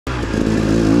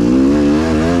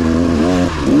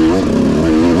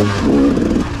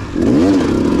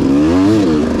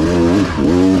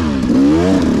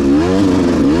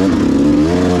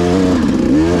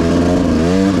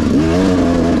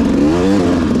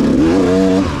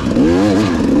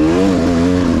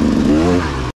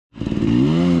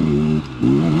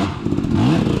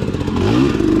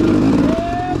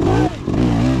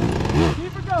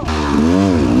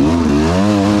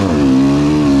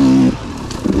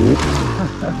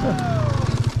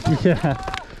Yeah,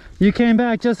 you came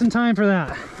back just in time for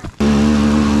that.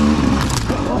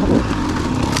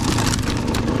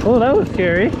 Oh, that was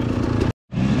scary.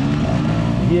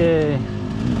 Yay.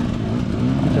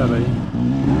 Good job, buddy.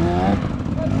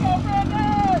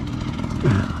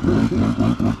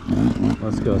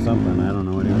 Let's go something. I don't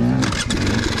know what he was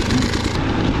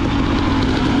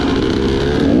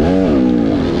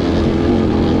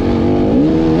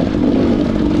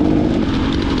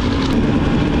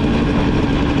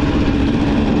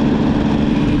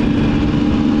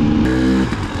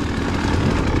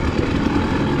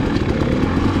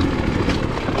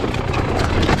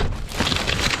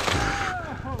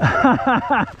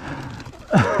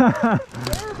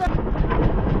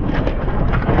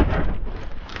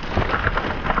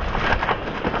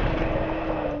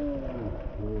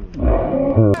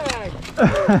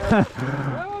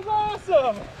That was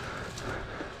awesome!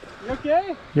 You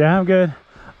okay? Yeah, I'm good.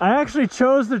 I actually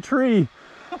chose the tree.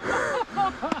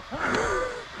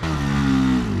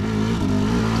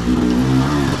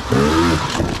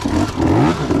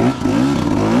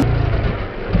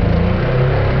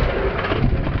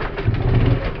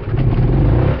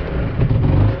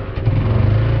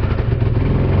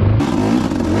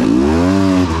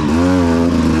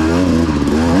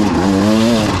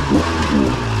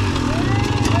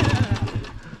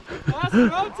 That's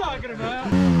what I'm talking about.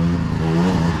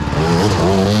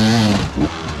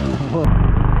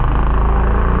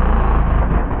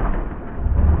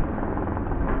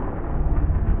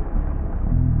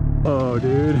 Oh,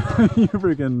 dude, you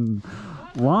freaking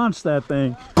launched that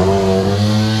thing.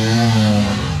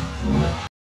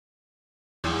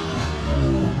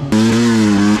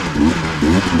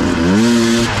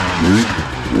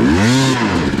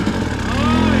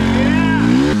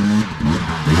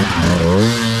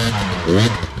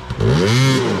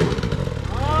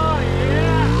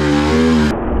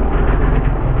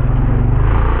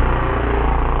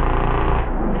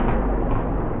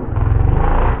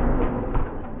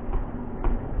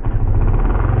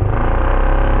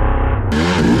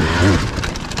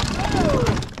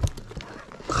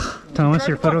 Thomas,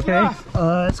 your foot okay?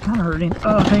 It's kind of hurting.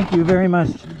 Oh, thank you very much,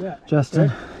 Justin.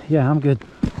 Good? Yeah, I'm good.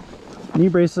 Knee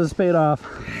braces paid off.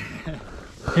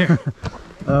 Here.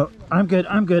 Oh, I'm good.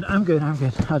 I'm good. I'm good. I'm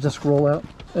good. I'll just roll out,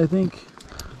 I think.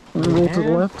 Roll to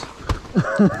the left.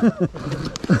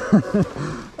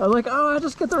 I was like, oh, I'll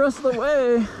just get the rest of the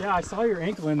way. Yeah, I saw your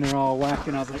ankle in there all whacked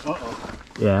and I was like, uh-oh.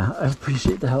 Yeah, I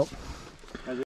appreciate the help.